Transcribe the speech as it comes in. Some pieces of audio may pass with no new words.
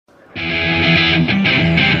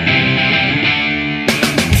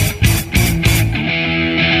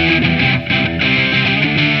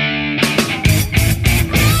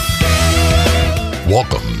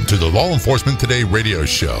Law Enforcement Today radio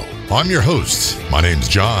show. I'm your host. My name's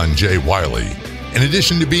John J. Wiley. In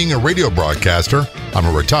addition to being a radio broadcaster, I'm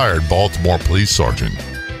a retired Baltimore police sergeant.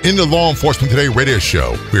 In the Law Enforcement Today radio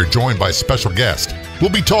show, we are joined by special guests. We'll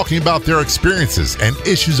be talking about their experiences and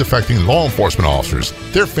issues affecting law enforcement officers,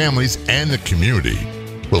 their families, and the community.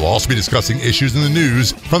 We'll also be discussing issues in the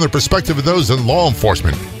news from the perspective of those in law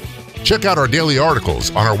enforcement. Check out our daily articles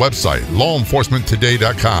on our website,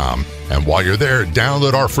 lawenforcementtoday.com. And while you're there,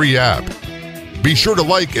 download our free app. Be sure to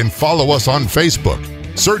like and follow us on Facebook.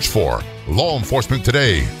 Search for Law Enforcement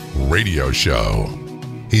Today Radio Show.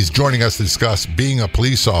 He's joining us to discuss being a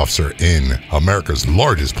police officer in America's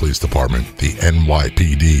largest police department, the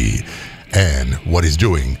NYPD, and what he's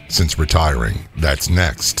doing since retiring. That's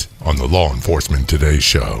next on the Law Enforcement Today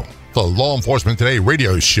Show. The Law Enforcement Today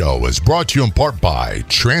radio show is brought to you in part by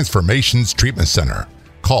Transformations Treatment Center.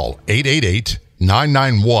 Call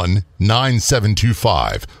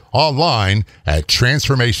 888-991-9725. Online at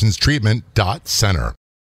transformationstreatment.center.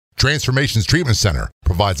 Transformations Treatment Center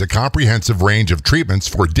provides a comprehensive range of treatments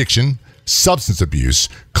for addiction, substance abuse,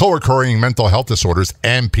 co-occurring mental health disorders,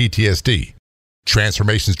 and PTSD.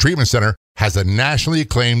 Transformations Treatment Center has a nationally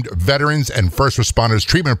acclaimed veterans and first responders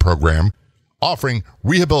treatment program offering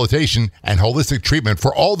rehabilitation and holistic treatment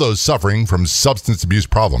for all those suffering from substance abuse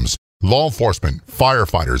problems. Law enforcement,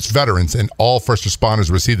 firefighters, veterans, and all first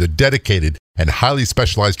responders receive the dedicated and highly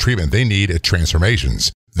specialized treatment they need at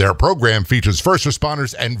Transformations. Their program features first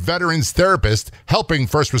responders and veterans therapists helping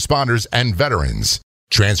first responders and veterans.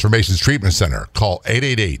 Transformations Treatment Center. Call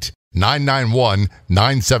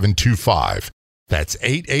 888-991-9725. That's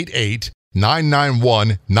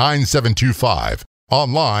 888-991-9725.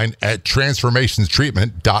 Online at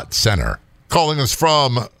transformationstreatment.center. Calling us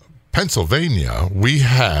from Pennsylvania, we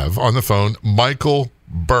have on the phone Michael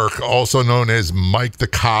Burke, also known as Mike the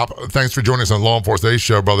Cop. Thanks for joining us on Law Enforcement Today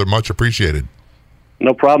show, brother. Much appreciated.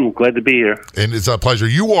 No problem. Glad to be here. And it's a pleasure.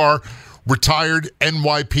 You are retired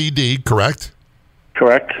NYPD, correct?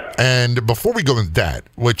 Correct. And before we go into that,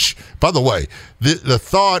 which, by the way, the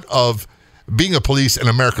thought of being a police in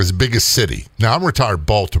America's biggest city. Now, I'm retired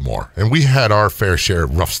Baltimore, and we had our fair share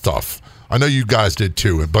of rough stuff. I know you guys did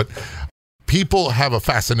too, but people have a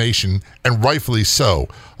fascination, and rightfully so,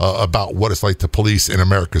 about what it's like to police in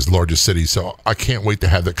America's largest city. So I can't wait to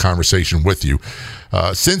have that conversation with you.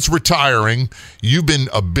 Since retiring, you've been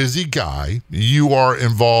a busy guy. You are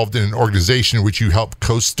involved in an organization which you helped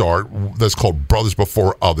co-start that's called Brothers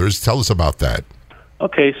Before Others. Tell us about that.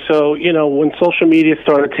 Okay, so, when social media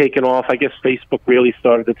started taking off, I guess Facebook really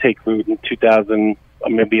started to take root in 2000,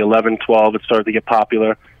 maybe 11, 12. It started to get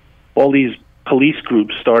popular. All these police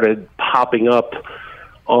groups started popping up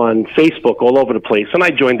on Facebook all over the place, and I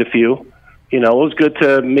joined a few. It was good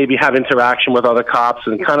to maybe have interaction with other cops,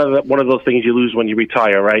 and kind of one of those things you lose when you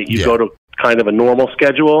retire, right? You go to kind of a normal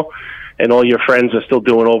schedule, and all your friends are still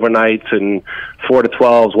doing overnights and 4 to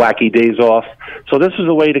 12s, wacky days off. So this is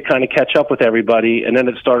a way to kind of catch up with everybody, and then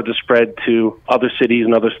it started to spread to other cities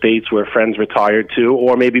and other states where friends retired to,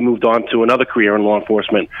 or maybe moved on to another career in law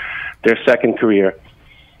enforcement, their second career.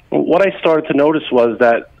 What I started to notice was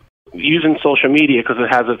that using social media, because it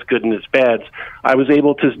has its good and its bads, I was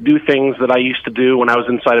able to do things that I used to do when I was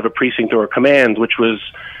inside of a precinct or a command, which was,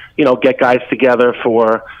 get guys together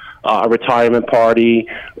for a retirement party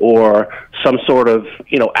or some sort of,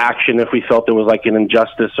 action if we felt there was like an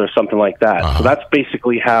injustice or something like that. So that's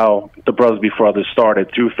basically how the Brothers Before Others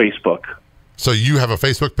started, through Facebook. So you have a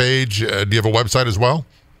Facebook page. Do you have a website as well?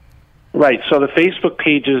 Right. So the Facebook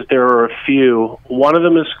pages, there are a few. One of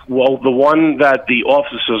them is, the one that the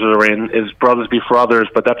officers are in is Brothers Before Others,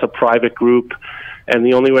 but that's a private group. And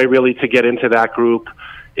the only way really to get into that group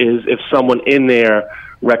is if someone in there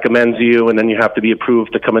recommends you, and then you have to be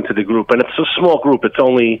approved to come into the group. And it's a small group. It's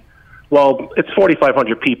only, it's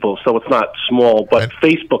 4,500 people, so it's not small, but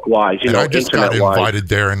Facebook-wise, I just got invited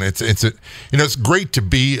there, and it's great to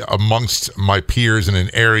be amongst my peers in an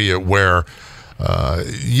area where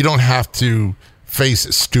you don't have to face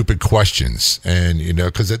stupid questions, and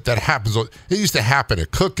because that happens. It used to happen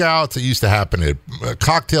at cookouts. It used to happen at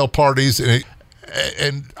cocktail parties, and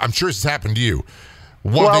I'm sure it's happened to you.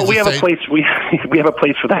 We have a place. We have a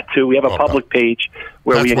place for that too. We have a public page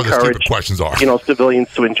where we encourage questions are.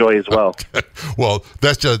 Civilians to enjoy as well. Okay. Well,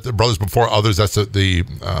 that's just Brothers Before Others. That's the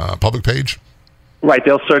public page. Right,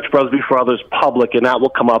 they'll search Brothers Before Others public, and that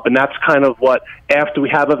will come up. And that's kind of what, after we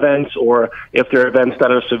have events, or if there are events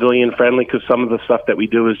that are civilian-friendly, because some of the stuff that we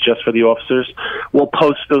do is just for the officers, we'll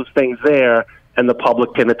post those things there, and the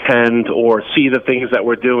public can attend or see the things that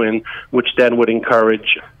we're doing, which then would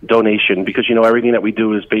encourage donation, because everything that we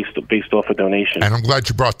do is based off of donation. And I'm glad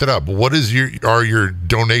you brought that up. What are your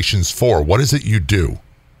donations for? What is it you do?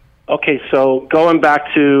 Okay, so going back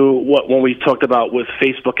to when we talked about with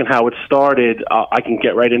Facebook and how it started, I can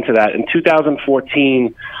get right into that. In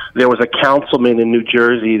 2014, there was a councilman in New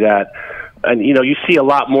Jersey that, and you see a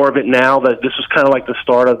lot more of it now, that this was kind of like the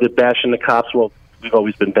start of the bashing the cops. Well, we've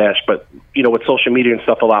always been bashed, but with social media and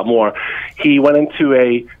stuff a lot more. He went into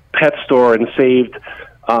a pet store and saved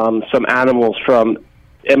some animals from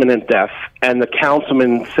imminent death, and the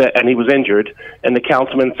councilman said, and he was injured, and the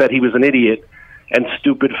councilman said he was an idiot and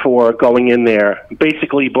stupid for going in there,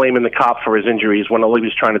 basically blaming the cop for his injuries when all he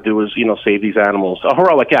was trying to do was, save these animals. A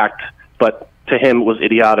heroic act, but to him it was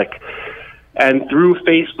idiotic. And through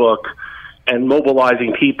Facebook and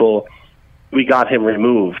mobilizing people, we got him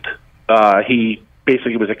removed. He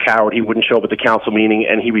basically was a coward. He wouldn't show up at the council meeting,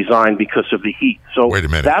 and he resigned because of the heat. So wait a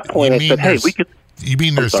minute. At that point, I said, hey, we could... You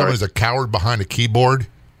mean there's someone who's a coward behind a keyboard?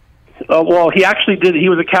 Well, he actually did. He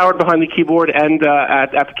was a coward behind the keyboard and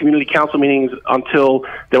at the community council meetings until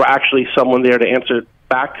there were actually someone there to answer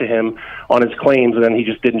back to him on his claims, and then he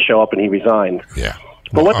just didn't show up and he resigned. Yeah.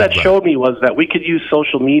 But what that showed me was that we could use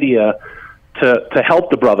social media to help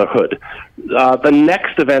the Brotherhood. The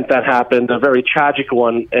next event that happened, a very tragic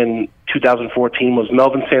one in 2014, was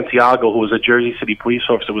Melvin Santiago, who was a Jersey City police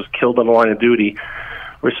officer, was killed on the line of duty,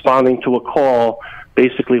 responding to a call.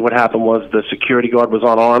 Basically, what happened was the security guard was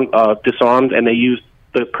disarmed, and the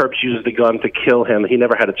perps used the gun to kill him. He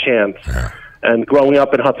never had a chance. Yeah. And growing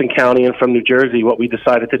up in Hudson County and from New Jersey, what we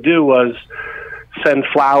decided to do was send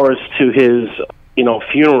flowers to his,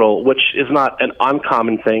 funeral, which is not an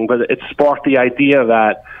uncommon thing, but it sparked the idea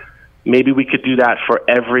that maybe we could do that for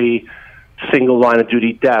every single line of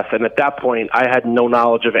duty death. And at that point, I had no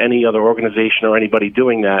knowledge of any other organization or anybody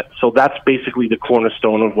doing that. So that's basically the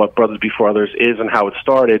cornerstone of what Brothers Before Others is and how it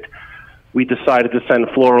started. We decided to send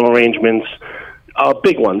floral arrangements,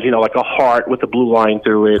 big ones, like a heart with a blue line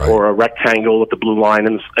through it, right, or a rectangle with the blue line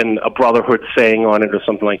and a Brotherhood saying on it or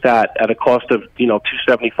something like that, at a cost of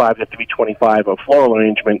 $275 to $325 a floral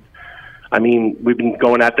arrangement. I mean, we've been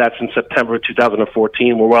going at that since September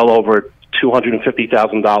 2014. We're well over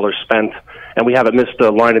 $250,000 spent, and we haven't missed a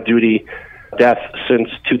line of duty death since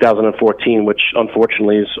 2014, which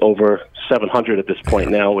unfortunately is over 700 at this point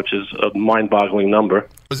now, which is a mind-boggling number.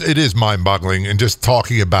 It is mind-boggling, and just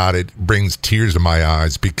talking about it brings tears to my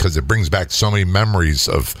eyes because it brings back so many memories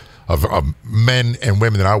of men and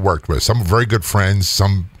women that I worked with. Some very good friends,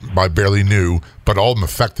 some I barely knew, but all of them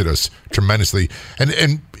affected us tremendously.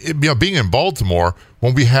 And being in Baltimore,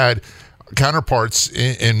 when we had counterparts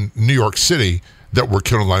in New York City that were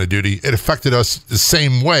killed in line of duty, it affected us the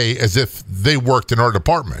same way as if they worked in our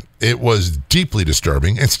department. It was deeply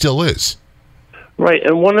disturbing and still is. Right,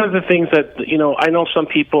 and one of the things that, I know some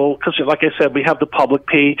people, because like I said, we have the public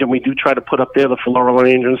page and we do try to put up there the floral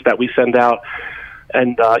arrangements that we send out.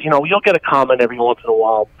 And, you'll get a comment every once in a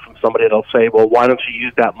while from somebody that'll say, well, why don't you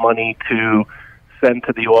use that money to send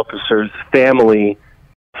to the officer's family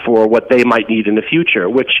for what they might need in the future,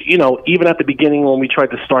 which, even at the beginning when we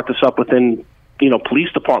tried to start this up within,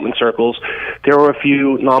 police department circles, there were a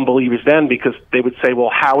few non-believers then because they would say, well,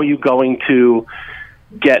 how are you going to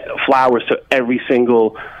get flowers to every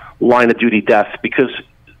single line of duty death? Because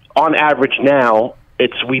on average now,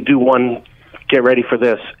 we do one, get ready for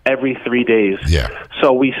this, every 3 days. Yeah.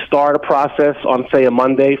 So we start a process on, say, a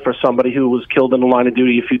Monday for somebody who was killed in the line of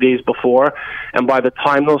duty a few days before, and by the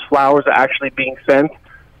time those flowers are actually being sent,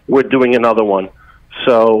 we're doing another one.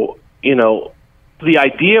 So, the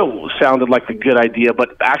idea sounded like a good idea,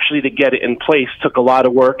 but actually to get it in place took a lot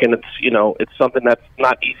of work, and it's something that's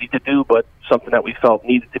not easy to do, but something that we felt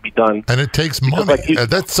needed to be done. And it takes money.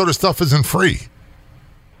 That sort of stuff isn't free.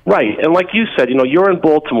 Right, and like you said, you're in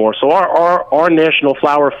Baltimore, so our National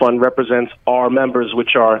Flower Fund represents our members,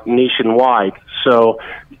 which are nationwide. So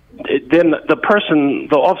then the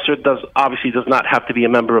officer obviously does not have to be a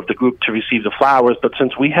member of the group to receive the flowers, but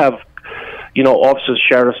since we have officers,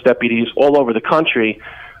 sheriffs, deputies all over the country,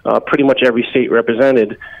 pretty much every state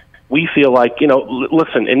represented, we feel like,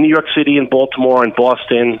 listen, in New York City and Baltimore and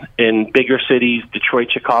Boston, in bigger cities, Detroit,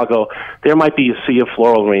 Chicago, there might be a sea of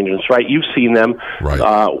floral arrangements, right? You've seen them,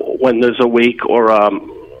 right, when there's a wake or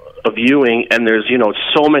a viewing and there's,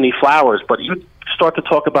 so many flowers. But you start to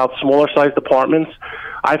talk about smaller sized departments.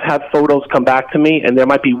 I've had photos come back to me, and there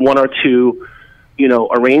might be one or two,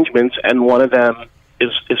 arrangements, and one of them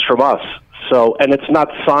is from us. So, and it's not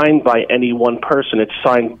signed by any one person. It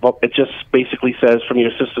just basically says from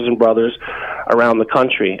your sisters and brothers around the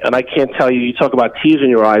country. And I can't tell you, you talk about tears in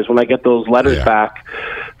your eyes, when I get those letters back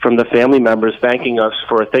from the family members thanking us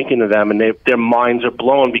for thinking of them, and their minds are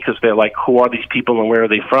blown because they're like, who are these people and where are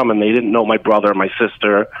they from? And they didn't know my brother, my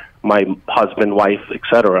sister, my husband, wife,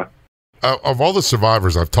 etc. Of all the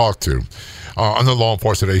survivors I've talked to on the Law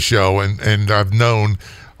Enforcement Today show, and I've known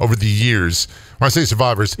over the years, when I say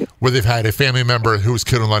survivors, where they've had a family member who was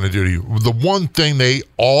killed in line of duty, the one thing they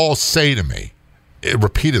all say to me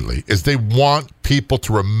repeatedly is they want people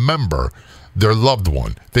to remember their loved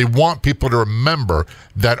one. They want people to remember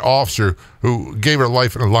that officer who gave her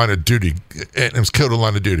life in a line of duty and was killed in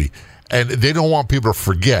line of duty. And they don't want people to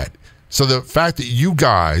forget. So the fact that you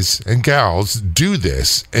guys and gals do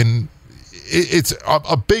this, and it's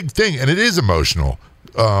a big thing, and it is emotional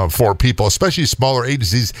for people, especially smaller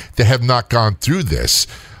agencies that have not gone through this.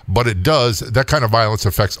 But it does. That kind of violence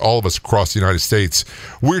affects all of us across the United States.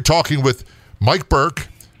 We're talking with Mike Burke,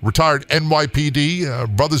 retired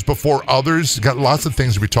NYPD, Brothers Before Others. Got lots of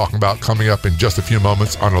things to be talking about coming up in just a few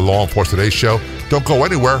moments on the Law Enforcement Today show. Don't go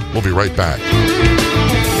anywhere. We'll be right back.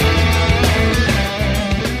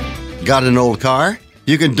 Got an old car?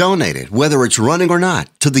 You can donate it, whether it's running or not,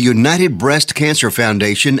 to the United Breast Cancer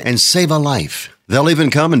Foundation and save a life. They'll even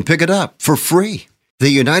come and pick it up for free. The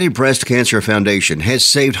United Breast Cancer Foundation has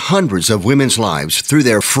saved hundreds of women's lives through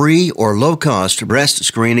their free or low-cost breast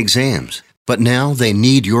screen exams. But now they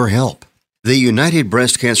need your help. The United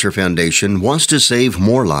Breast Cancer Foundation wants to save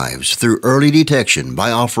more lives through early detection by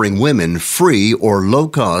offering women free or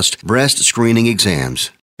low-cost breast screening exams.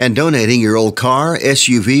 And donating your old car,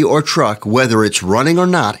 SUV, or truck, whether it's running or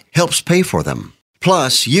not, helps pay for them.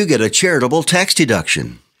 Plus, you get a charitable tax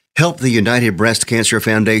deduction. Help the United Breast Cancer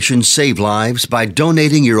Foundation save lives by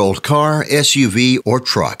donating your old car, SUV, or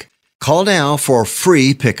truck. Call now for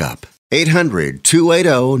free pickup.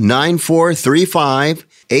 800-280-9435.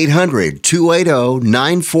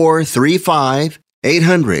 800-280-9435.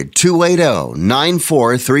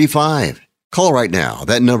 800-280-9435. Call right now.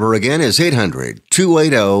 That number again is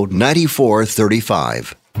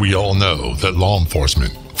 800-280-9435. We all know that law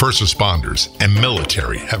enforcement, first responders, and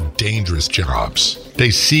military have dangerous jobs. They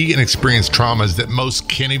see and experience traumas that most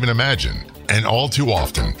can't even imagine. And all too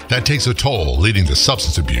often, that takes a toll, leading to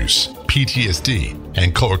substance abuse, PTSD,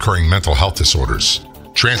 and co-occurring mental health disorders.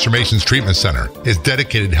 Transformations Treatment Center is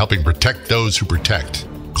dedicated to helping protect those who protect.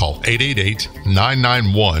 Call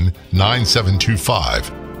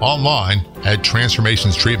 888-991-9725. Online at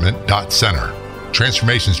transformationstreatment.center.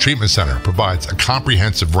 Transformations Treatment Center provides a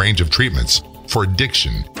comprehensive range of treatments for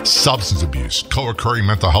addiction, substance abuse, co-occurring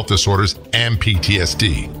mental health disorders, and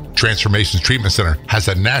PTSD. Transformations Treatment Center has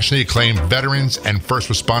a nationally acclaimed veterans and first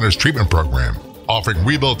responders treatment program, offering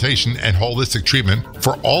rehabilitation and holistic treatment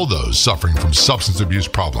for all those suffering from substance abuse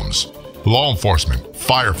problems. Law enforcement,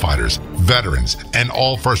 firefighters, veterans, and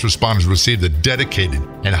all first responders receive the dedicated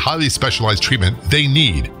and highly specialized treatment they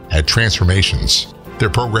need at Transformations.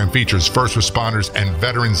 Their program features first responders and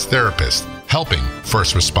veterans therapists helping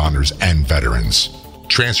first responders and veterans.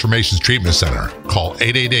 Transformations Treatment Center. Call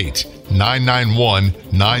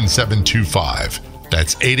 888-991-9725.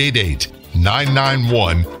 That's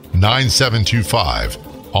 888-991-9725.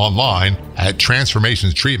 Online at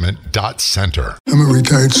transformationstreatment.center. I'm a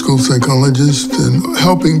retired school psychologist, and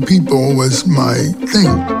helping people was my thing.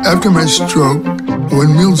 After my stroke,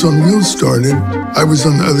 when Meals on Wheels started, I was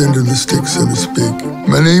on the other end of the stick, so to speak.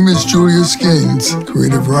 My name is Julius Gaines,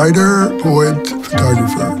 creative writer, poet,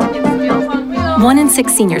 photographer. 1 in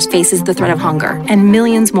 6 seniors faces the threat of hunger, and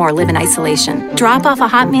millions more live in isolation. Drop off a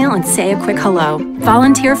hot meal and say a quick hello.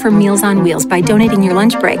 Volunteer for Meals on Wheels by donating your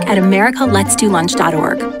lunch break at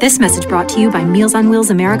americaletsdolunch.org. This message brought to you by Meals on Wheels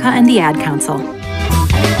America and the Ad Council.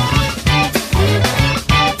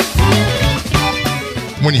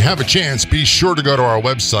 When you have a chance, be sure to go to our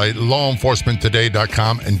website,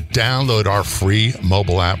 lawenforcementtoday.com, and download our free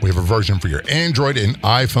mobile app. We have a version for your Android and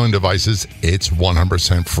iPhone devices. It's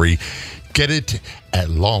 100% free. Get it at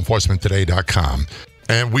lawenforcementtoday.com.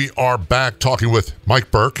 And we are back talking with Mike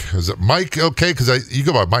Burke. Is it Mike okay? Because you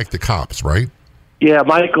go by Mike the Cops, right? Yeah,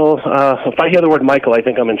 Michael. If I hear the word Michael, I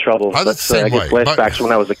think I'm in trouble. I get flashbacks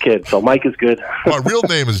when I was a kid, so Mike is good. My real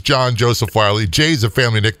name is John Joseph Wiley. Jay's a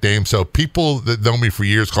family nickname, so people that know me for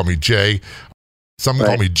years call me Jay. Some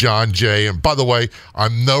call me John Jay. And by the way,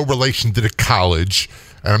 I'm no relation to the college,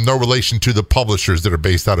 and I'm no relation to the publishers that are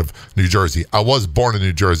based out of New Jersey. I was born in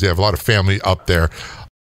New Jersey. I have a lot of family up there.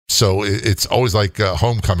 So it's always like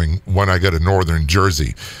homecoming when I go to northern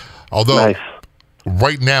Jersey. Although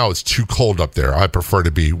right now it's too cold up there. I prefer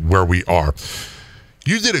to be where we are.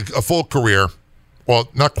 You did a full career. Well,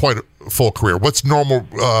 not quite a full career. What's normal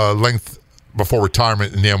length before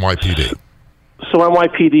retirement in the NYPD? So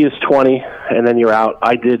NYPD is 20, and then you're out.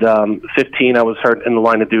 I did 15. I was hurt in the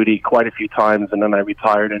line of duty quite a few times, and then I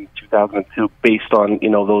retired in 2002 based on,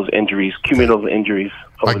 those injuries, cumulative injuries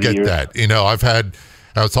over the years. I get that.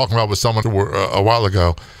 I was talking about with someone a while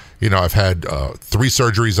ago, I've had 3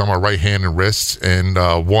 surgeries on my right hand and wrists, and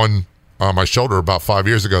one on my shoulder about 5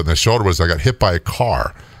 years ago. And the shoulder I got hit by a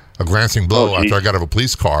glancing blow after I got out of a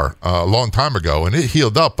police car a long time ago, and it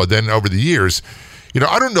healed up. But then over the years,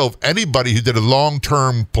 I don't know of anybody who did a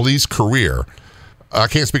long-term police career, I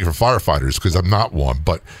can't speak for firefighters because I'm not one,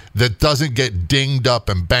 but that doesn't get dinged up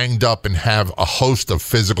and banged up and have a host of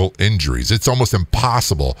physical injuries. It's almost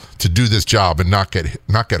impossible to do this job and not get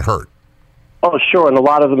hurt. Oh, sure, and a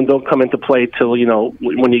lot of them don't come into play till,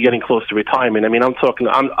 when you're getting close to retirement. I mean, I'm talking,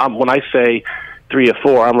 when I say 3 or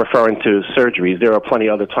 4, I'm referring to surgeries. There are plenty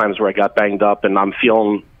of other times where I got banged up, and I'm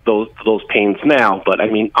feeling those pains now, but I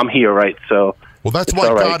mean, I'm here, right, so... Well, that's why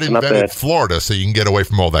God invented Florida, so you can get away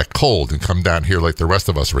from all that cold and come down here like the rest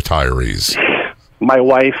of us retirees. My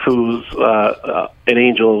wife, who's an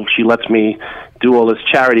angel, she lets me do all this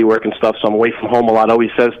charity work and stuff, so I'm away from home a lot, always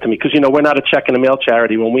says to me, because, we're not a check in the mail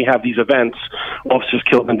charity. When we have these events, officers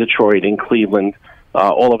killed in Detroit, in Cleveland,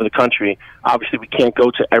 all over the country. Obviously, we can't go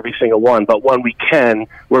to every single one, but when we can,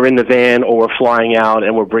 we're in the van or we're flying out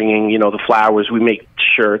and we're bringing, the flowers. We make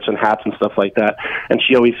shirts and hats and stuff like that. And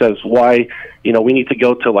she always says, why, we need to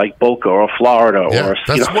go to like Boca or Florida or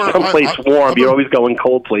someplace warm. You're always going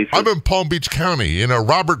cold places. I'm in Palm Beach County.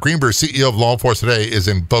 Robert Greenberg, CEO of Law Enforcement Today, is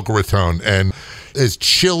in Boca Raton, and it's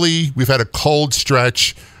chilly. We've had a cold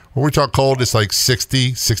stretch. When we talk cold, it's like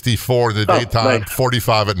 60, 64 in the daytime, nice.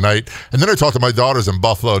 45 at night. And then I talked to my daughters in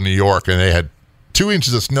Buffalo, New York, and they had 2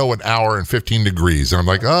 inches of snow an hour and 15 degrees. And I'm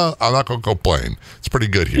like, I'm not going to complain. It's pretty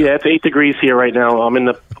good here. Yeah, it's 8 degrees here right now. I'm in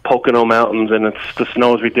the Pocono Mountains, and the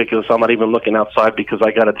snow is ridiculous. I'm not even looking outside because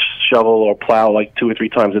I got to shovel or plow like 2 or 3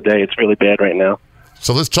 times a day. It's really bad right now.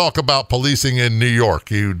 So let's talk about policing in New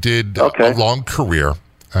York. You did a long career.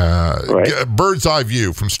 Right. Bird's eye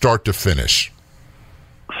view from start to finish.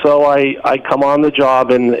 So I come on the job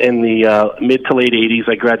in the mid to late 80s.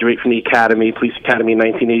 I graduate from the academy, police academy in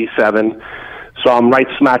 1987. So I'm right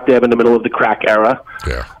smack dab in the middle of the crack era.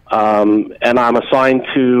 Yeah. And I'm assigned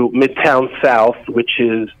to Midtown South, which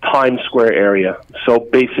is Times Square area. So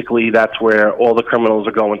basically that's where all the criminals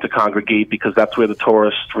are going to congregate because that's where the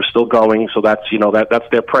tourists were still going. So that's, that's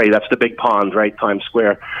their prey. That's the big pond, right? Times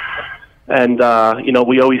Square. And,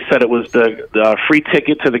 we always said it was the free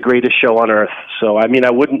ticket to the greatest show on earth. So, I mean,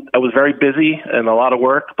 I was very busy and a lot of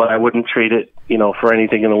work, but I wouldn't trade it, for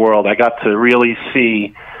anything in the world. I got to really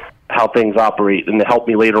see how things operate, and it helped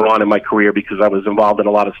me later on in my career because I was involved in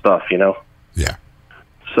a lot of stuff, Yeah.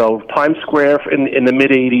 So, Times Square in the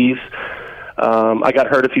mid-'80s, I got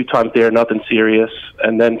hurt a few times there, nothing serious,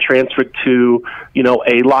 and then transferred to,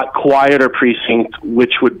 a lot quieter precinct,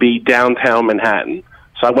 which would be downtown Manhattan.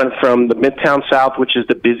 So I went from the Midtown South, which is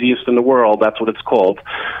the busiest in the world, that's what it's called,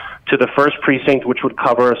 to the first precinct, which would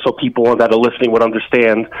cover, so people that are listening would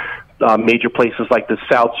understand, major places like the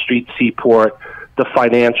South Street Seaport, the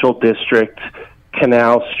Financial District,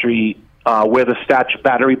 Canal Street, where the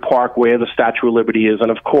Battery Park, where the Statue of Liberty is,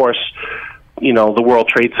 and of course, the World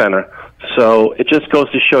Trade Center. So it just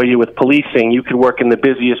goes to show you with policing, you could work in the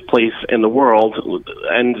busiest place in the world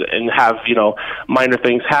and have, minor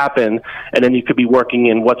things happen. And then you could be working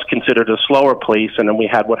in what's considered a slower place. And then we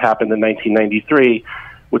had what happened in 1993,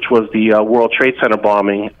 which was the World Trade Center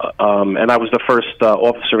bombing. And I was the first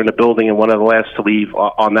officer in the building and one of the last to leave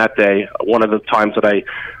on that day. One of the times that I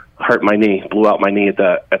hurt my knee, blew out my knee at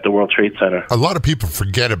the World Trade Center. A lot of people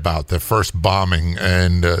forget about the first bombing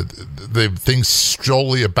and the things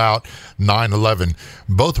solely about 9/11.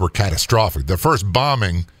 Both were catastrophic. The first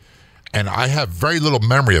bombing, and I have very little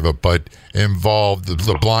memory of it, but involved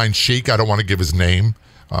the blind sheik. I don't want to give his name.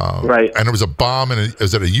 Right. And it was a bomb, and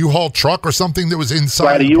is it a U-Haul truck or something that was inside?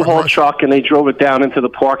 Right, a U-Haul truck, and they drove it down into the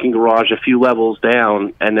parking garage a few levels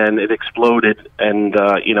down, and then it exploded. And,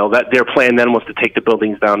 that their plan then was to take the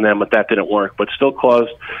buildings down then, but that didn't work. But still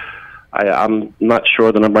caused, I'm not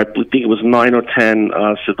sure the number, I think it was 9 or 10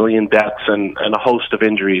 civilian deaths and a host of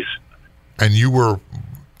injuries. And you were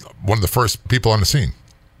one of the first people on the scene.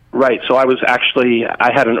 Right, so I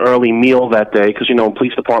had an early meal that day because,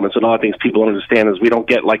 police departments and other things people don't understand is we don't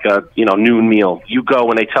get like a, noon meal. You go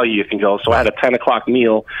when they tell you can go. So I had a 10 o'clock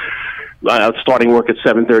meal, starting work at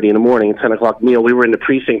 7:30 in the morning, 10 o'clock meal. We were in the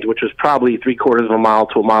precinct, which was probably 3/4 of a mile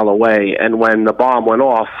to a mile away. And when the bomb went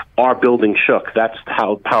off, our building shook. That's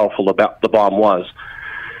how powerful the bomb was.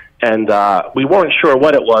 And we weren't sure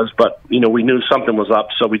what it was, but, we knew something was up.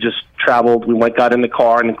 So we just traveled. We got in the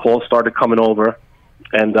car, and the calls started coming over.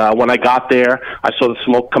 And when I got there, I saw the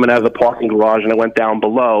smoke coming out of the parking garage, and I went down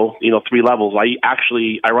below, 3 levels. I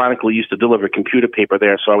actually, ironically, used to deliver computer paper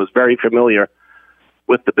there, so I was very familiar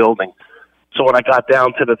with the building. So when I got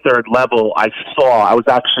down to the 3rd level, I was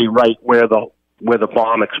actually right where the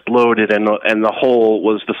bomb exploded, and the hole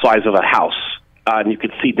was the size of a house. And you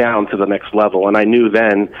could see down to the next level. And I knew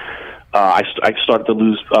then I started to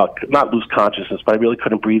not lose consciousness, but I really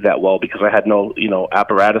couldn't breathe that well because I had no,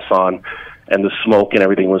 apparatus on, and the smoke and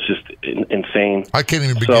everything was just insane. I can't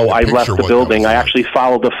even begin So to I picture left the what building. that was I like. actually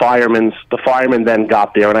followed the firemen. The firemen then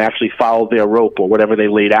got there, and I actually followed their rope or whatever they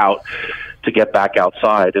laid out to get back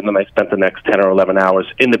outside. And then I spent the next 10 or 11 hours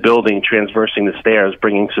in the building transversing the stairs,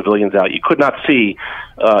 bringing civilians out. You could not see,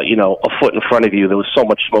 a foot in front of you. There was so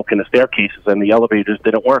much smoke in the staircases, and the elevators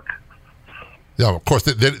didn't work. Yeah, of course,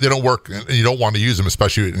 they don't work, and you don't want to use them,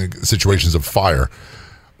 especially in situations of fire.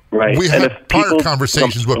 Right. We and had prior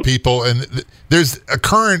conversations with people, and there's a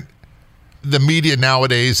current, the media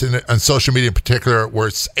nowadays, and social media in particular, where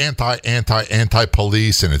it's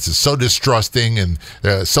anti-police, and it's so distrusting and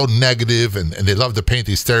so negative, and they love to paint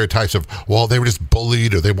these stereotypes of, well, they were just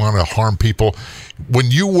bullied or they want to harm people.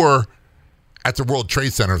 When you were at the World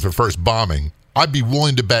Trade Center for the first bombing, I'd be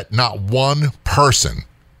willing to bet not one person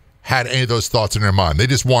had any of those thoughts in their mind. They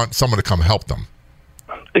just want someone to come help them.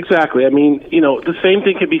 Exactly. I mean, the same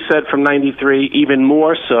thing could be said from 93, even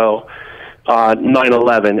more so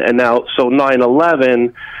 9/11. And now, so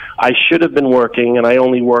 9/11, I should have been working, and I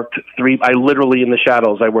only worked I literally in the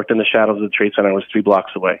shadows. I worked in the shadows of the Trade Center. I was 3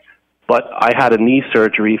 blocks away. But I had a knee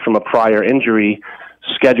surgery from a prior injury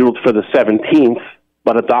scheduled for the 17th,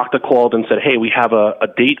 but a doctor called and said, hey, we have a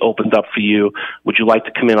date opened up for you. Would you like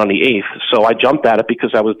to come in on the 8th? So I jumped at it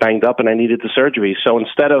because I was banged up and I needed the surgery. So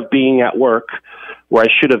instead of being at work where I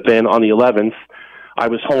should have been on the 11th, I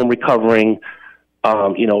was home recovering,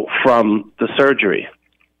 from the surgery.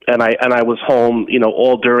 And I was home,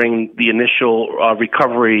 all during the initial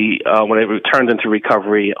recovery, when it returned into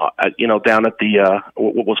recovery, down at the,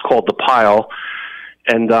 what was called the pile.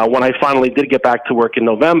 And when I finally did get back to work in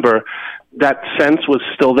November, that sense was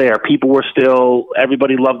still there.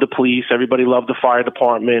 Everybody loved the police, everybody loved the fire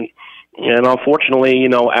department. And unfortunately,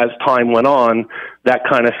 as time went on, that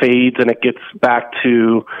kind of fades and it gets back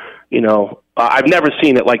to, I've never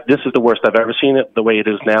seen it like this is the worst I've ever seen it, the way it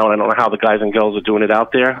is now. And I don't know how the guys and girls are doing it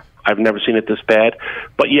out there. I've never seen it this bad.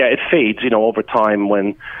 But yeah, it fades, over time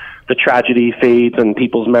when the tragedy fades and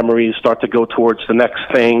people's memories start to go towards the next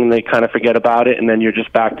thing. They kind of forget about it. And then you're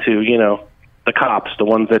just back to, the cops, the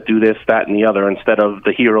ones that do this, that, and the other, instead of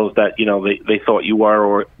the heroes that, they thought you were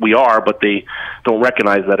or we are, but they don't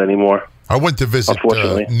recognize that anymore. I went to visit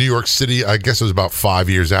New York City, I guess it was about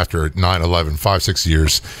 5 years after 9/11, 5-6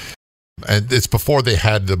 years. And it's before they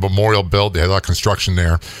had the memorial built. They had a lot of construction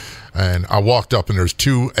there. And I walked up, and there's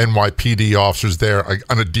 2 NYPD officers there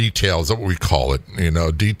on a detail, is that what we call it?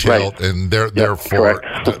 Detailed, right. And they're there for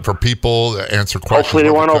people to answer questions. Hopefully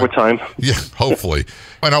they weren't overtime. Yeah, hopefully.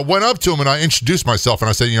 And I went up to him, and I introduced myself, and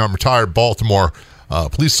I said, I'm a retired Baltimore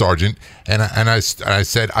police sergeant, and I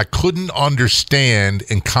said I couldn't understand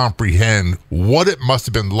and comprehend what it must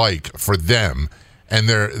have been like for them and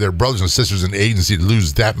their brothers and sisters in the agency to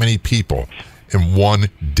lose that many people in one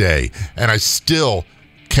day. And I still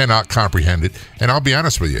cannot comprehend it. And I'll be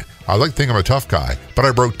honest with you, I like to think I'm a tough guy, but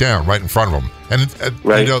I broke down right in front of them. And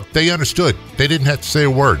right. They understood. They didn't have to say a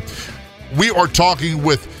word. We are talking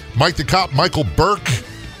with Mike the Cop, Michael Burke,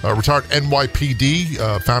 retired NYPD,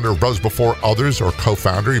 founder of Brothers Before Others, or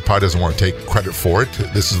co-founder. He probably doesn't want to take credit for it.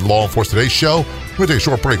 This is Law Enforcement Today's show. We'll take a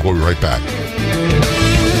short break. We'll be right back.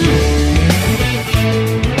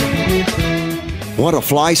 Want to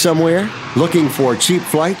fly somewhere? Looking for cheap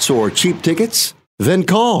flights or cheap tickets? Then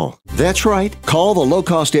call. That's right. Call the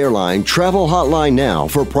low-cost airline travel hotline now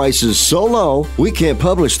for prices so low we can't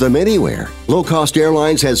publish them anywhere. Low-cost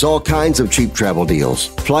airlines has all kinds of cheap travel deals.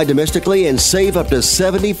 Fly domestically and save up to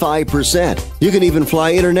 75%. You can even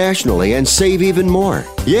fly internationally and save even more.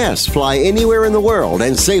 Yes, fly anywhere in the world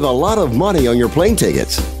and save a lot of money on your plane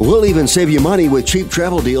tickets. We'll even save you money with cheap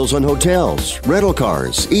travel deals on hotels, rental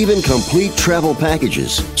cars, even complete travel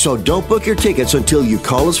packages. So don't book your tickets until you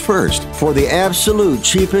call us first for the absolute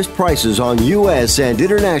cheapest prices on U.S. and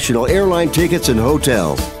international airline tickets and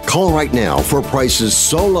hotels. Call right now for prices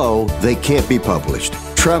so low they can't be published.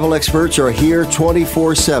 Travel experts are here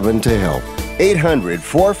 24/7 to help.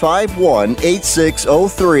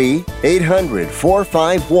 800-451-8603.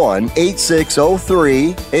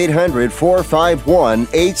 800-451-8603.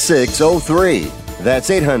 800-451-8603. That's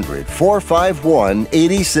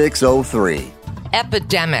 800-451-8603.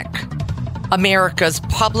 Epidemic. America's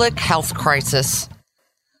public health crisis.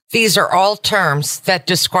 These are all terms that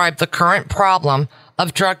describe the current problem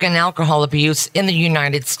of drug and alcohol abuse in the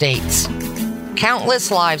United States.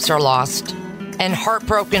 Countless lives are lost, and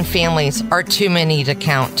heartbroken families are too many to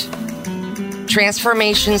count.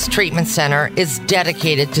 Transformations Treatment Center is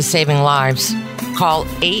dedicated to saving lives. Call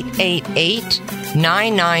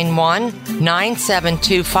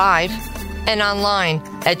 888-991-9725 and online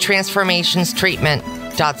at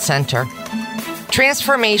transformationstreatment.center.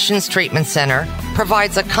 Transformations Treatment Center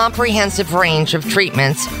provides a comprehensive range of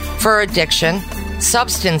treatments for addiction,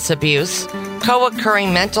 substance abuse,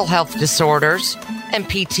 co-occurring mental health disorders, and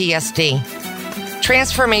PTSD.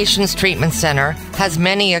 Transformations Treatment Center has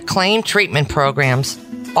many acclaimed treatment programs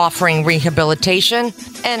offering rehabilitation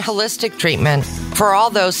and holistic treatment for all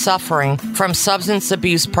those suffering from substance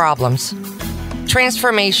abuse problems.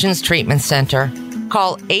 Transformations Treatment Center.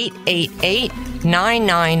 Call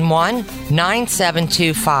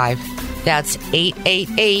 888-991-9725. That's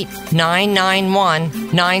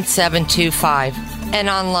 888-991-9725. And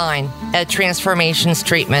online at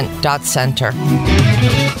transformationstreatment.center.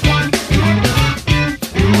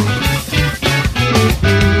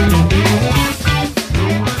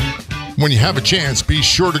 When you have a chance, be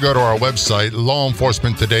sure to go to our website,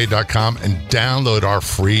 lawenforcementtoday.com, and download our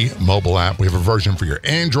free mobile app. We have a version for your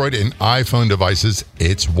Android and iPhone devices.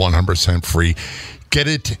 It's 100% free. Get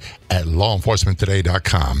it at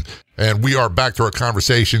lawenforcementtoday.com. And we are back to our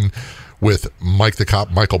conversation with Mike the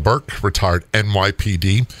Cop, Michael Burke, retired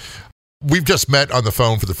NYPD. We've just met on the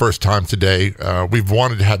phone for the first time today. We've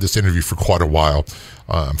wanted to have this interview for quite a while.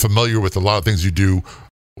 I'm familiar with a lot of things you do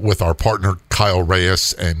with our partner, Kyle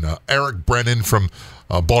Reyes, and Eric Brennan from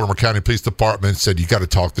Baltimore County Police Department said, you got to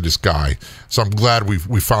talk to this guy. So I'm glad we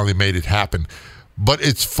finally made it happen. But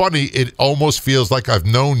it's funny, it almost feels like I've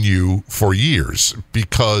known you for years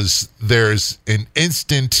because there's an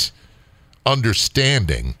instant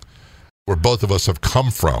understanding where both of us have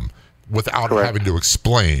come from without Correct. having to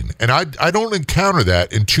explain. And I don't encounter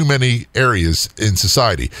that in too many areas in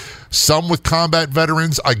society. Some with combat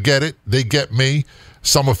veterans, I get it. They get me.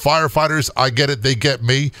 Some with firefighters, I get it. They get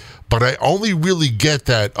me. But I only really get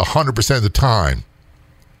that 100% of the time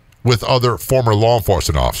with other former law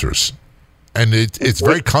enforcement officers. And it's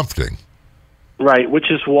very comforting. Right, which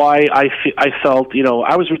is why I felt,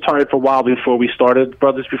 I was retired for a while before we started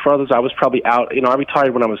Brothers Before Others. I was probably out, I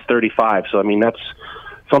retired when I was 35. So,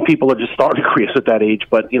 some people are just starting careers at that age.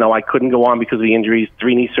 But, I couldn't go on because of the injuries,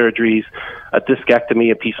 3 knee surgeries, a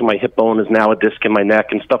discectomy, a piece of my hip bone is now a disc in my neck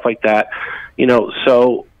and stuff like that.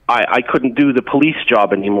 So I couldn't do the police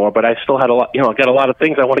job anymore, but I still had a lot, I got a lot of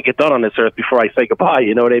things I want to get done on this earth before I say goodbye,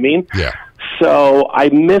 you know what I mean? Yeah. So I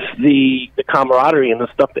miss the camaraderie and the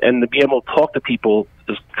stuff, and to be able to talk to people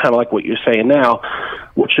is kind of like what you're saying now,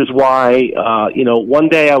 which is why, one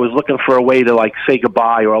day I was looking for a way to say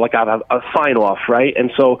goodbye or have a sign off, right?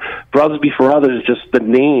 And so Brothers Before Others, just the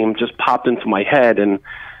name just popped into my head, and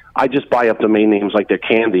I just buy up domain names like they're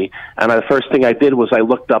candy. And the first thing I did was I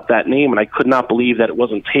looked up that name, and I could not believe that it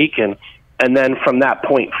wasn't taken. And then from that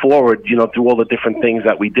point forward, through all the different things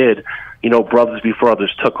that we did, Brothers Before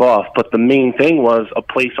Others took off. But the main thing was a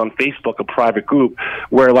place on Facebook, a private group,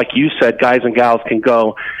 where, like you said, guys and gals can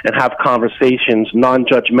go and have conversations,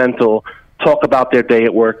 non-judgmental, talk about their day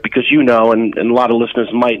at work, because and a lot of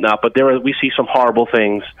listeners might not, but we see some horrible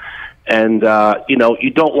things. And, you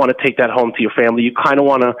don't want to take that home to your family. You kind of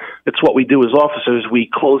want to, it's what we do as officers. We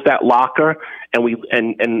close that locker, and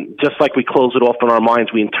and just like we close it off in our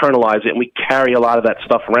minds, we internalize it, and we carry a lot of that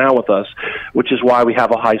stuff around with us, which is why we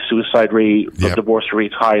have a high suicide rate, Yep. divorce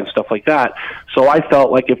rates high, and stuff like that. So I felt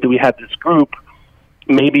like if we had this group,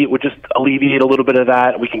 maybe it would just alleviate a little bit of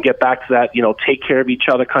that. We can get back to that, take care of each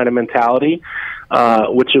other kind of mentality,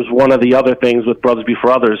 which is one of the other things with Brothers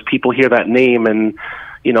Before Others. People hear that name and,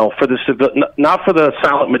 for the not for the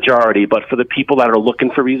silent majority, but for the people that are looking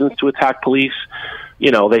for reasons to attack police,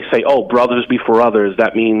 they say, "Oh, Brothers Before Others."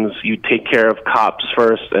 That means you take care of cops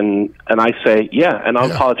first, and I say, yeah, and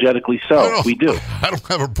unapologetically so, we do. I don't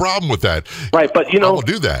have a problem with that. Right, but I will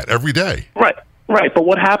do that every day. Right. But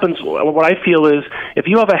what happens? What I feel is, if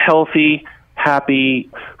you have a healthy, happy,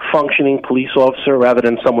 functioning police officer rather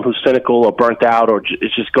than someone who's cynical or burnt out or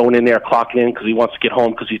is just going in there clocking in because he wants to get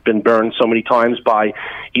home because he's been burned so many times by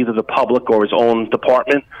either the public or his own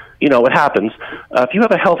department, it happens. If you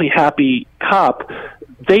have a healthy, happy cop,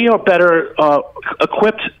 they are better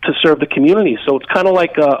equipped to serve the community. So it's kind of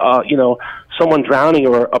like, someone drowning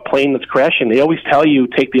or a plane that's crashing, they always tell you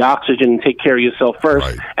take the oxygen and take care of yourself first,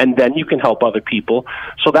 right, and then you can help other people.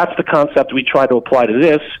 So that's the concept we try to apply to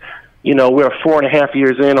this. You know, we're 4.5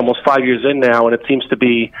 years in, almost 5 years in now, and it seems to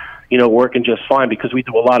be, you know, working just fine because we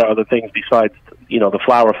do a lot of other things besides, you know, the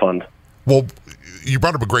Flower Fund. Well, you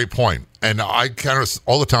brought up a great point, and I kind of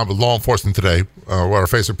all the time with law enforcement today, our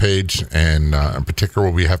Facebook page, and in particular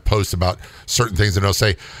where we have posts about certain things, and they'll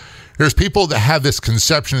say, there's people that have this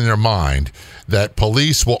conception in their mind that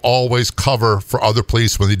police will always cover for other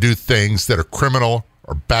police when they do things that are criminal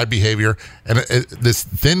or bad behavior. And this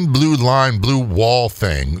thin blue line, blue wall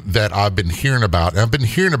thing that I've been hearing about, and I've been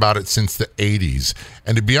hearing about it since the 80s.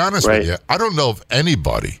 And to be honest with you, I don't know of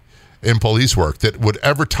anybody in police work that would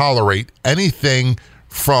ever tolerate anything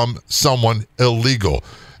from someone illegal.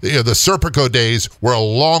 You know, the Serpico days were a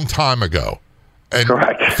long time ago. And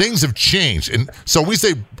correct, things have changed. And so we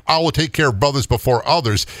say, I will take care of brothers before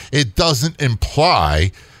others. It doesn't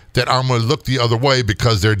imply that I'm going to look the other way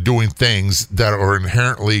because they're doing things that are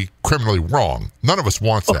inherently criminally wrong. None of us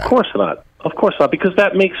wants that. Of course not. Of course not, because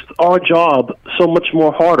that makes our job so much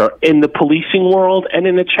more harder in the policing world and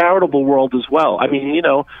in the charitable world as well. I mean, you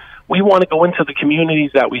know, we want to go into the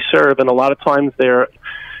communities that we serve, and a lot of times they're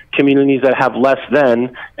communities that have less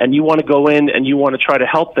than, and you want to go in and you want to try to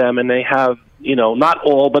help them, and they have, you know, not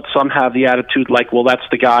all, but some have the attitude like, well, that's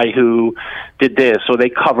the guy who did this, or they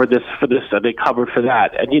covered this for this, or they covered for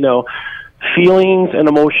that. And, you know, feelings and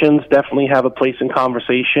emotions definitely have a place in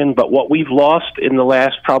conversation, but what we've lost in the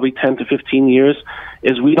last probably 10 to 15 years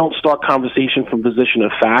is we don't start conversation from a position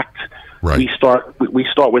of fact. Right. We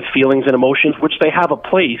start with feelings and emotions, which they have a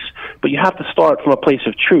place, but you have to start from a place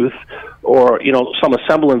of truth, or, you know, some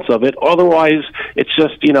semblance of it. Otherwise, it's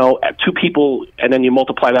just, you know, two people, and then you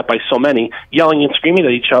multiply that by so many, yelling and screaming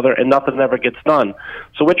at each other, and nothing ever gets done.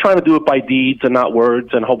 So we're trying to do it by deeds and not words,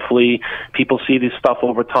 and hopefully people see this stuff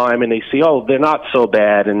over time, and they see, oh, they're not so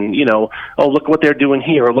bad, and, you know, oh, look what they're doing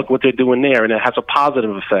here, or look what they're doing there, and it has a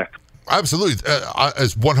positive effect. Absolutely.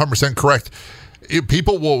 It's 100% correct.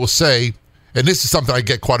 People will say, and this is something I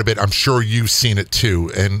get quite a bit, I'm sure you've seen it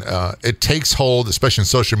too, and it takes hold, especially in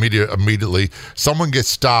social media, immediately. Someone gets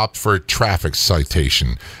stopped for a traffic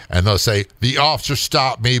citation, and they'll say, the officer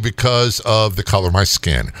stopped me because of the color of my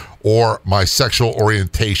skin, or my sexual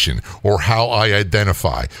orientation, or how I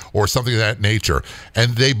identify, or something of that nature.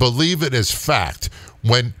 And they believe it as fact,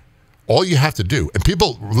 when all you have to do, and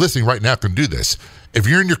people listening right now can do this, if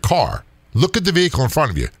you're in your car, look at the vehicle in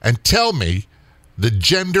front of you, and tell me the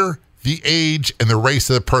gender, the age, and the race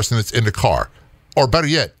of the person that's in the car. Or better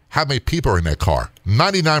yet, how many people are in that car.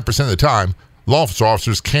 99% of the time, law enforcement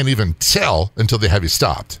officers can't even tell until they have you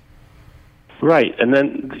stopped. Right, and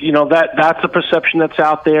then, you know, that's a perception that's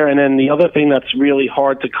out there. And then the other thing that's really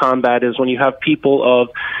hard to combat is when you have people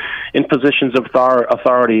in positions of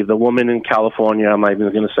authority. The woman in California, I'm not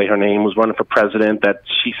even going to say her name, was running for president, that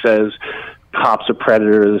she says cops are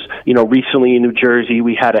predators. You know, recently in New Jersey,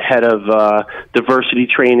 we had a head of diversity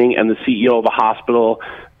training and the CEO of a hospital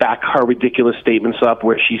back her ridiculous statements up,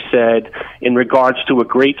 where she said, in regards to a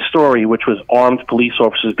great story, which was armed police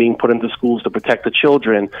officers being put into schools to protect the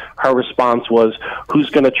children, her response was, who's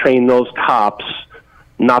going to train those cops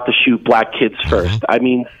not to shoot black kids first? I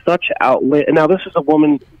mean, such outlet. Now, this is a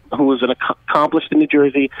woman who was accomplished in New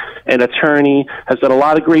Jersey, an attorney, has done a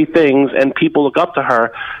lot of great things, and people look up to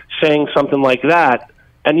her saying something like that.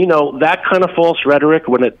 And, you know, that kind of false rhetoric,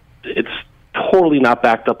 when it's totally not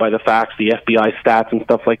backed up by the facts, the FBI stats and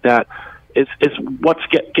stuff like that, is what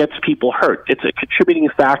gets people hurt. It's a contributing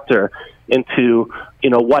factor into, you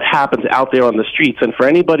know, what happens out there on the streets. And for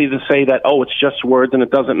anybody to say that, oh, it's just words and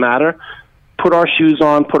it doesn't matter, put our shoes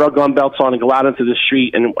on, put our gun belts on, and go out into the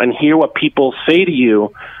street and hear what people say to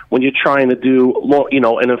you when you're trying to do, you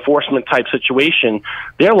know, an enforcement type situation.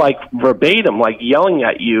 They're like verbatim, like yelling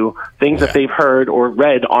at you things that they've heard or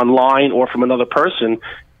read online or from another person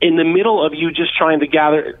in the middle of you just trying to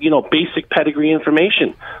gather, you know, basic pedigree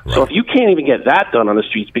information. Right. So if you can't even get that done on the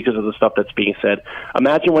streets because of the stuff that's being said,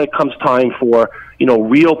 imagine when it comes time for, you know,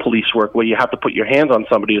 real police work where you have to put your hands on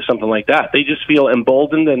somebody or something like that. They just feel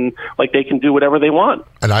emboldened and like they can do whatever they want.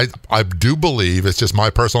 And I do believe, it's just my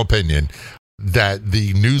personal opinion, that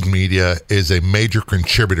the news media is a major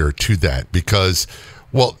contributor to that because,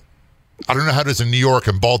 well, I don't know how it is in New York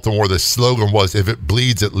and Baltimore. The slogan was, if it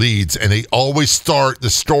bleeds, it leads. And they always start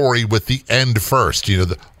the story with the end first. You know,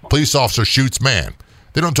 the police officer shoots man.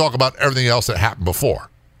 They don't talk about everything else that happened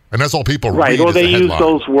before. And that's all people read. Right, or they use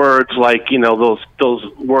those words like, you know, those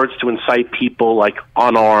words to incite people like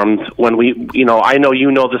unarmed. When we, you know, I know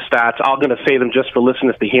you know the stats. I'm going to say them just for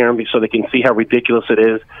listeners to hear them so they can see how ridiculous it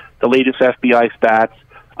is. The latest FBI stats,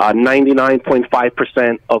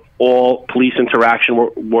 99.5% of all police interaction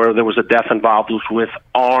where there was a death involved was with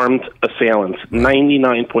armed assailants.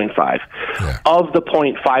 99.5 of the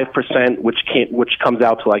 0.5%, which comes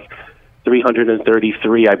out to like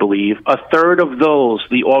 333, I believe. A third of those,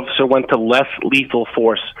 the officer went to less lethal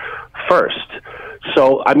force first.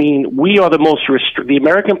 So, I mean, we are the most the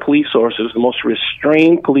American police officers, the most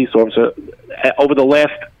restrained police officer over the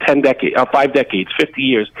last 5 decades, 50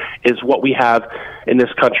 years, is what we have in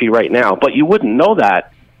this country right now. But you wouldn't know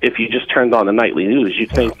that if you just turned on the nightly news.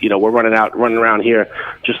 You'd think, we're running around here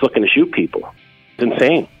just looking to shoot people. It's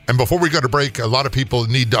insane. And before we go to break, a lot of people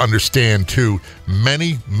need to understand, too,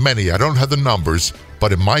 many, I don't have the numbers,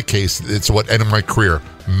 but in my case, it's what ended my career.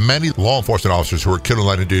 Many law enforcement officers who are killed in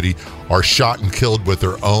line of duty are shot and killed with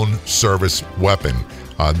their own service weapon.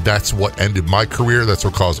 That's what ended my career. That's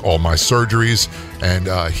what caused all my surgeries. And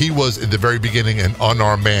he was, at the very beginning, an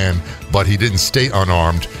unarmed man, but he didn't stay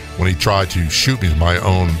unarmed when he tried to shoot me with my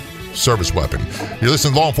own service weapon. You're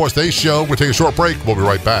listening to Law Enforcement Today's show. We'll take a short break. We'll be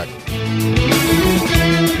right back.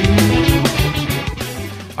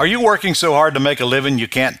 Are you working so hard to make a living you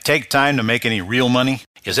can't take time to make any real money?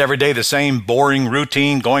 Is every day the same boring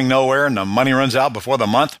routine going nowhere and the money runs out before the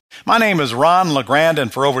month? My name is Ron LeGrand,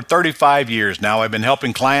 and for over 35 years now I've been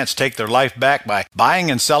helping clients take their life back by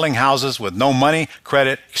buying and selling houses with no money,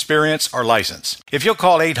 credit, experience, or license. If you'll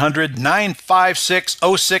call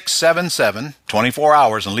 800-956-0677, 24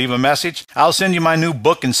 hours, and leave a message, I'll send you my new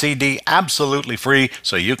book and CD absolutely free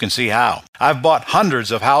so you can see how. I've bought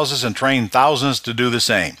hundreds of houses and trained thousands to do the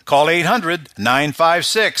same. Call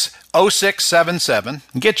 800-956-0677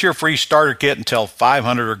 and get your free starter kit until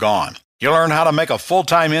 500 are gone. You'll learn how to make a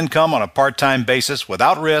full-time income on a part-time basis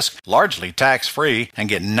without risk, largely tax-free, and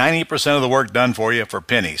get 90% of the work done for you for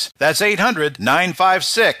pennies. That's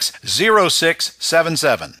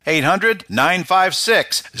 800-956-0677.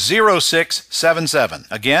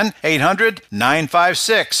 800-956-0677. Again,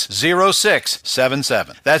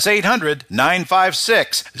 800-956-0677. That's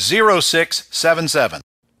 800-956-0677.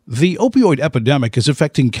 The opioid epidemic is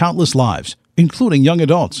affecting countless lives, including young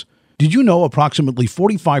adults. Did you know approximately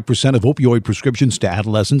 45% of opioid prescriptions to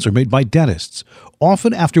adolescents are made by dentists,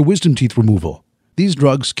 often after wisdom teeth removal? These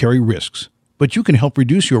drugs carry risks, but you can help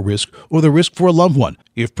reduce your risk or the risk for a loved one.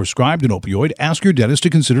 If prescribed an opioid, ask your dentist to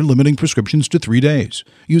consider limiting prescriptions to 3 days,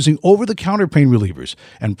 using over-the-counter pain relievers,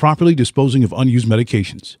 and properly disposing of unused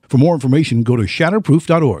medications. For more information, go to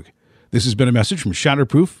shatterproof.org. This has been a message from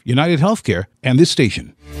Shatterproof, United Healthcare, and this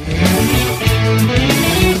station.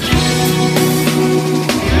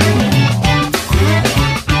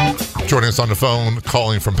 Joining us on the phone,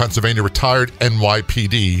 calling from Pennsylvania, retired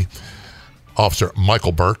NYPD Officer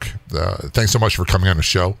Michael Burke. Thanks so much for coming on the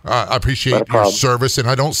show. I appreciate your service, and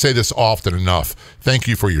I don't say this often enough. Thank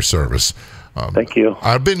you for your service. Thank you.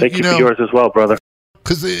 Thank you for yours as well, brother.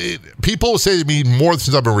 Because people say to me more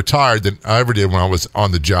since I've been retired than I ever did when I was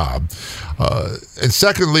on the job. And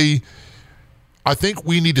secondly, I think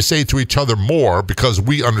we need to say to each other more because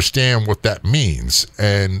we understand what that means.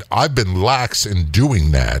 And I've been lax in doing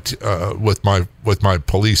that with my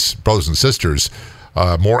police brothers and sisters.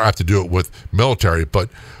 More apt to do it with military. But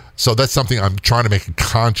so that's something I'm trying to make a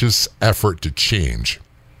conscious effort to change.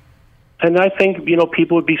 And I think,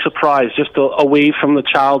 people would be surprised just away from the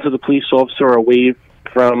child to the police officer or away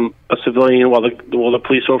from a civilian while the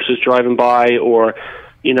police officer's driving by or,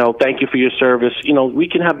 thank you for your service. We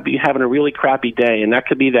can be having a really crappy day, and that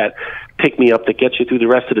could be that pick-me-up that gets you through the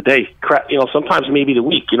rest of the day. Sometimes maybe the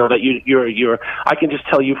week, that you're I can just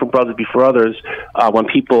tell you from Brothers Before Others, when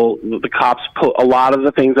the cops, a lot of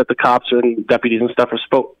the things that the cops and deputies and stuff are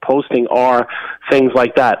posting are things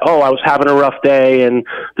like that. Oh, I was having a rough day, and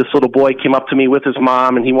this little boy came up to me with his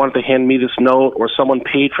mom, and he wanted to hand me this note, or someone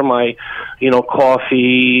paid for my,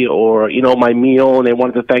 coffee, or, my meal, and they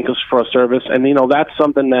wanted to thank us for our service. And, that's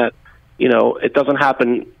something that, it doesn't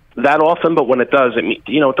happen that often, but when it does,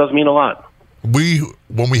 it does mean a lot.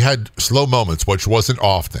 When we had slow moments, which wasn't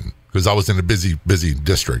often, because I was in a busy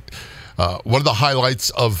district, one of the highlights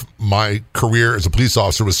of my career as a police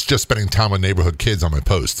officer was just spending time with neighborhood kids on my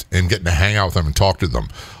post and getting to hang out with them and talk to them.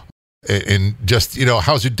 And just,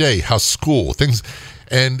 how's your day? How's school? Things.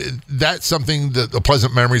 And that's something that the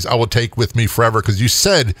pleasant memories I will take with me forever, because you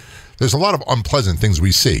said there's a lot of unpleasant things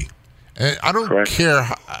we see. And I don't care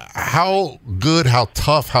how good, how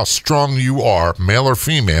tough, how strong you are, male or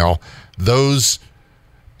female, those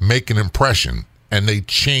make an impression and they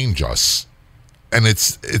change us. And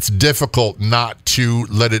it's difficult not to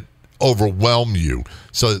let it overwhelm you.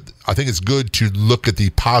 So I think it's good to look at the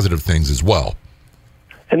positive things as well.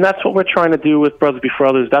 And that's what we're trying to do with Brothers Before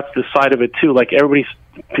Others. That's the side of it, too. Like, everybody's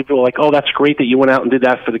people are like, oh, that's great that you went out and did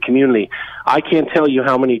that for the community. I can't tell you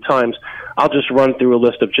how many times I'll just run through a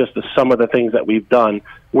list of just some of the things that we've done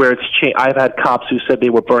where it's changed. I've had cops who said they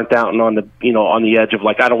were burnt out and on the edge of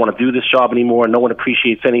like, I don't want to do this job anymore. No one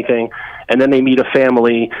appreciates anything. And then they meet a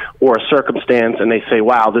family or a circumstance and they say,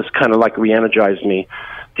 wow, this kind of like re-energized me.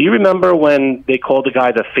 Do you remember when they called the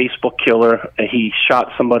guy the Facebook killer and he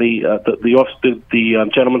shot somebody? The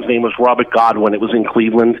gentleman's name was Robert Godwin. It was in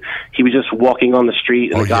Cleveland. He was just walking on the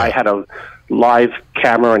street and the guy had a live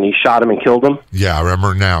camera and he shot him and killed him. Yeah, I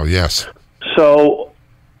remember now, yes. So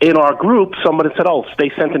in our group, somebody said, they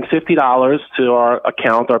sent in $50 to our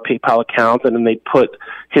account, our PayPal account, and then they put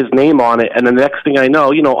his name on it. And the next thing I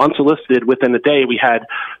know, unsolicited, within a day, we had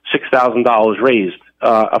 $6,000 raised.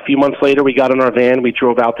 A few months later, we got in our van, we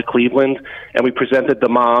drove out to Cleveland, and we presented the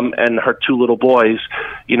mom and her 2 little boys,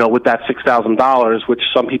 with that $6,000, which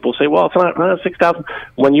some people say, well, it's not $6,000.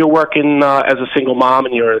 When you're working as a single mom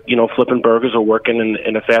and you're, flipping burgers or working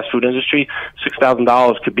in a fast food industry,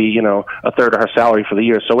 $6,000 could be, a third of her salary for the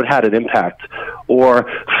year. So it had an impact. Or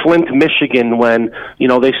Flint, Michigan, when,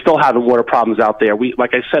 they still have water problems out there.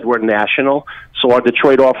 Like I said, we're national. So our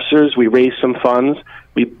Detroit officers, we raised some funds.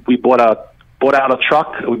 We bought out a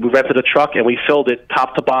truck, we rented a truck, and we filled it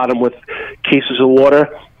top to bottom with cases of water,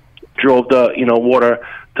 drove the, water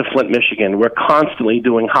to Flint, Michigan. We're constantly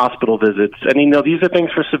doing hospital visits. And, these are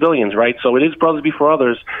things for civilians, right? So it is Brothers Before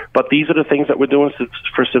Others, but these are the things that we're doing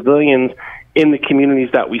for civilians in the communities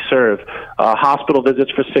that we serve. Hospital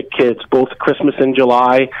visits for sick kids, both Christmas in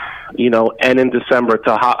July, and in December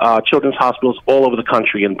to children's hospitals all over the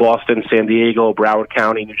country, in Boston, San Diego, Broward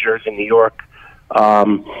County, New Jersey, New York.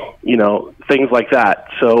 Things like that.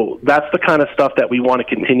 So that's the kind of stuff that we want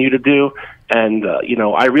to continue to do. And,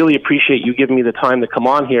 I really appreciate you giving me the time to come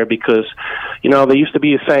on here because, there used to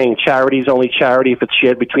be a saying, charity's only charity if it's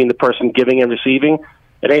shared between the person giving and receiving.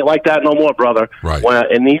 It ain't like that no more, brother. Right.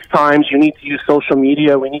 In these times, you need to use social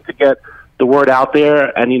media. We need to get the word out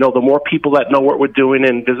there, and the more people that know what we're doing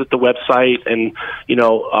and visit the website and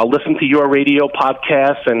listen to your radio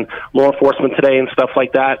podcasts and Law Enforcement Today and stuff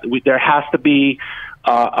like that, there has to be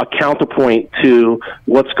a counterpoint to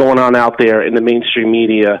what's going on out there in the mainstream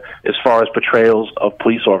media as far as portrayals of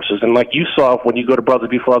police officers. And like you saw when you go to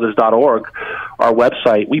brothersbeforeothers.org, our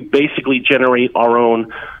website, we basically generate our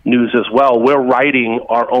own news as well. We're writing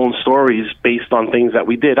our own stories based on things that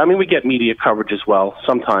we did. I mean, we get media coverage as well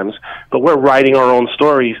sometimes, but we're writing our own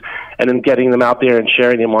stories and then getting them out there and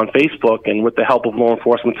sharing them on Facebook. And with the help of Law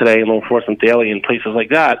Enforcement Today and Law Enforcement Daily and places like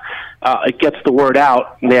that, it gets the word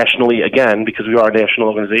out nationally again, because we are a national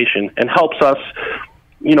organization, and helps us,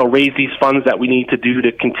 raise these funds that we need to do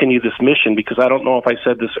to continue this mission. Because I don't know if I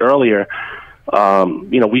said this earlier,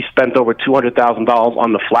 we spent over $200,000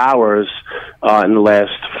 on the flowers in the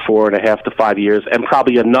last 4.5 to 5 years, and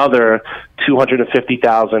probably another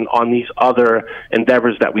 $250,000 on these other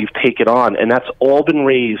endeavors that we've taken on, and that's all been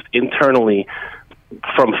raised internally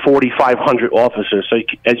from 4,500 officers. So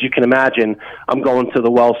as you can imagine, I'm going to the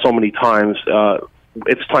well so many times.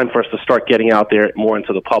 It's time for us to start getting out there more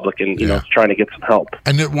into the public and trying to get some help.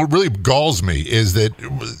 And what really galls me is that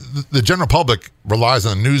the general public relies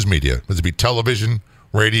on the news media, whether it be television,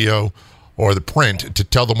 radio, or the print, to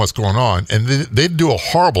tell them what's going on. And they do a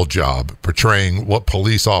horrible job portraying what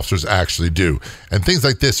police officers actually do. And things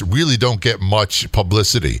like this really don't get much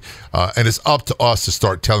publicity. And it's up to us to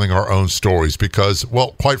start telling our own stories because,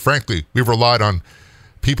 well, quite frankly, we've relied on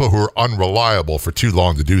people who are unreliable for too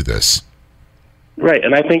long to do this. Right,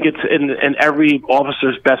 and I think it's in every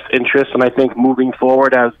officer's best interest, and I think moving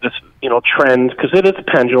forward as this, trend, because it is a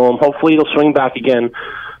pendulum, hopefully it'll swing back again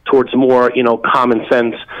towards more, common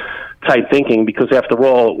sense type thinking, because after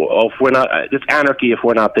all, if we're not, it's anarchy if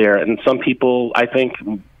we're not there, and some people, I think,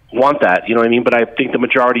 want that, you know what I mean? But I think the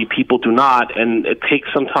majority of people do not, and it takes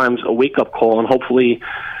sometimes a wake-up call, and hopefully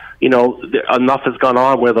enough has gone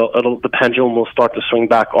on where the pendulum will start to swing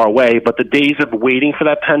back our way. But the days of waiting for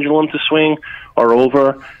that pendulum to swing are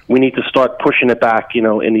over. We need to start pushing it back,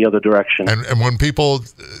 in the other direction. And when people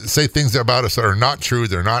say things about us that are not true,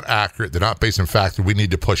 they're not accurate, they're not based in fact, we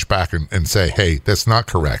need to push back and say, hey, that's not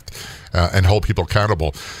correct, and hold people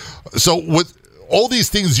accountable. So with all these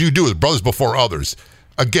things you do with Brothers Before Others,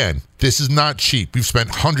 again, this is not cheap. You've spent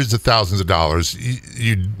hundreds of thousands of dollars.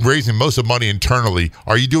 You're raising most of the money internally.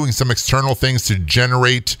 Are you doing some external things to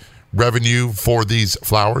generate revenue for these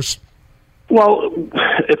flowers? Well,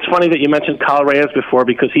 it's funny that you mentioned Kyle Reyes before,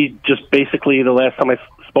 because he just basically, the last time I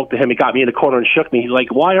spoke to him, he got me in the corner and shook me. He's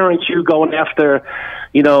like, why aren't you going after,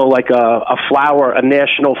 like a flower, a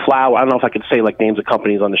national flower? I don't know if I could say like names of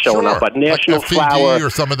companies on the show or not, but national like flower or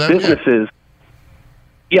some of them, businesses.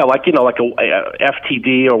 Yeah, like a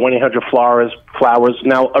FTD or 1-800-Flowers.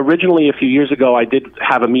 Now, originally, a few years ago, I did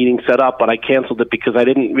have a meeting set up, but I canceled it because I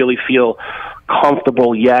didn't really feel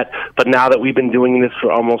comfortable yet. But now that we've been doing this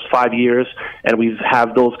for almost 5 years, and we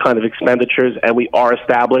have those kind of expenditures, and we are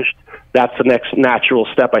established, that's the next natural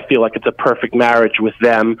step. I feel like it's a perfect marriage with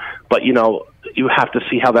them. But, you have to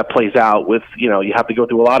see how that plays out with, you have to go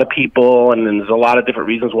through a lot of people, and then there's a lot of different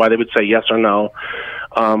reasons why they would say yes or no.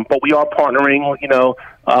 But we are partnering,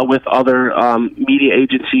 with other media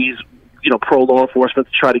agencies, pro law enforcement,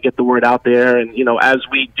 to try to get the word out there. And, as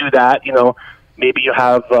we do that, maybe you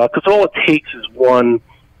have, because all it takes is one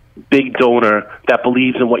big donor that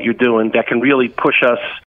believes in what you're doing that can really push us,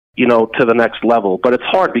 to the next level. But it's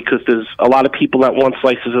hard because there's a lot of people that want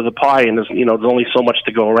slices of the pie, and there's only so much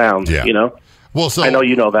to go around, Well, so I know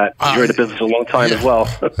you know that. You're in the business a long time as well.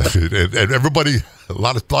 and everybody,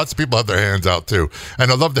 lots of people have their hands out too.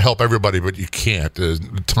 And I'd love to help everybody, but you can't,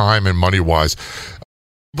 time and money wise.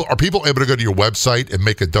 Are people able to go to your website and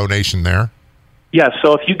make a donation there? Yeah.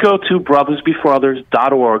 So if you go to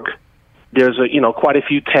brothersbeforeothers.org, there's quite a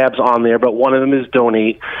few tabs on there, but one of them is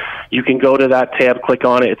donate. You can go to that tab, click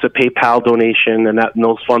on it. It's a PayPal donation, and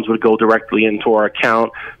those funds would go directly into our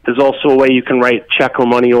account. There's also a way you can write check or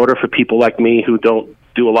money order for people like me who don't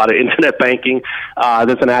do a lot of internet banking.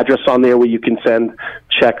 There's an address on there where you can send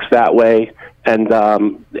checks that way. And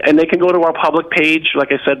they can go to our public page.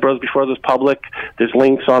 Like I said, Brothers Before Others Public. There's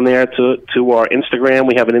links on there to our Instagram.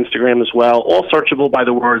 We have an Instagram as well, all searchable by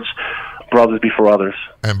the words Brothers Before Others.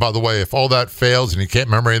 And by the way, if all that fails and you can't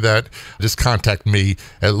remember any of that, just contact me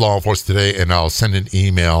at Law Enforcement Today, and I'll send an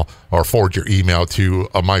email or forward your email to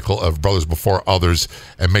Michael of Brothers Before Others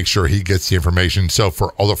and make sure he gets the information. So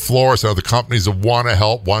for other florists and other companies that want to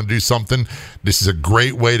help, want to do something, this is a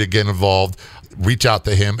great way to get involved. Reach out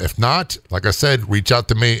to him. If not, like I said, reach out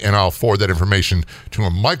to me and I'll forward that information to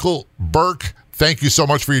him. Michael Burke, thank you so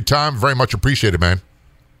much for your time. Very much appreciated, man.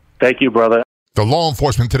 Thank you, brother. The Law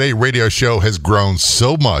Enforcement Today radio show has grown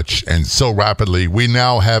so much and so rapidly. We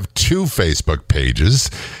now have 2 Facebook pages.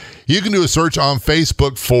 You can do a search on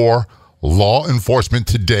Facebook for Law Enforcement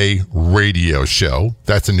Today radio show.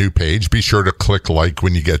 That's a new page. Be sure to click like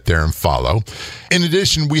when you get there and follow. In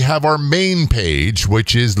addition, we have our main page,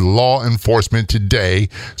 which is Law Enforcement Today.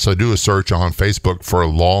 So do a search on Facebook for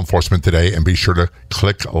Law Enforcement Today and be sure to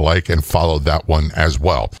click like and follow that one as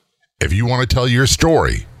well. If you want to tell your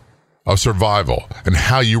story of survival and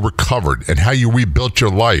how you recovered and how you rebuilt your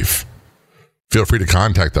life, feel free to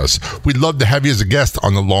contact us. We'd love to have you as a guest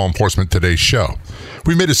on the Law Enforcement Today show.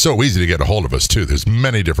 We made it so easy to get a hold of us, too. There's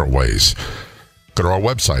many different ways. Go to our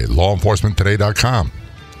website, lawenforcementtoday.com.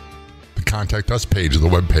 The Contact Us page of the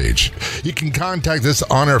webpage. You can contact us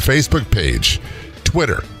on our Facebook page,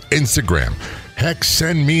 Twitter, Instagram. Heck,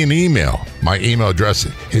 send me an email. My email address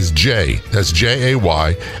is Jay, that's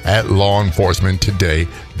J-A-Y, at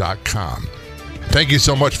lawenforcementtoday.com. Thank you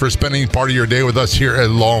so much for spending part of your day with us here at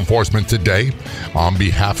Law Enforcement Today. On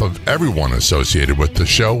behalf of everyone associated with the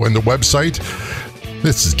show and the website,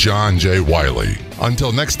 this is John J. Wiley.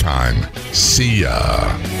 Until next time, see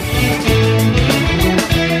ya.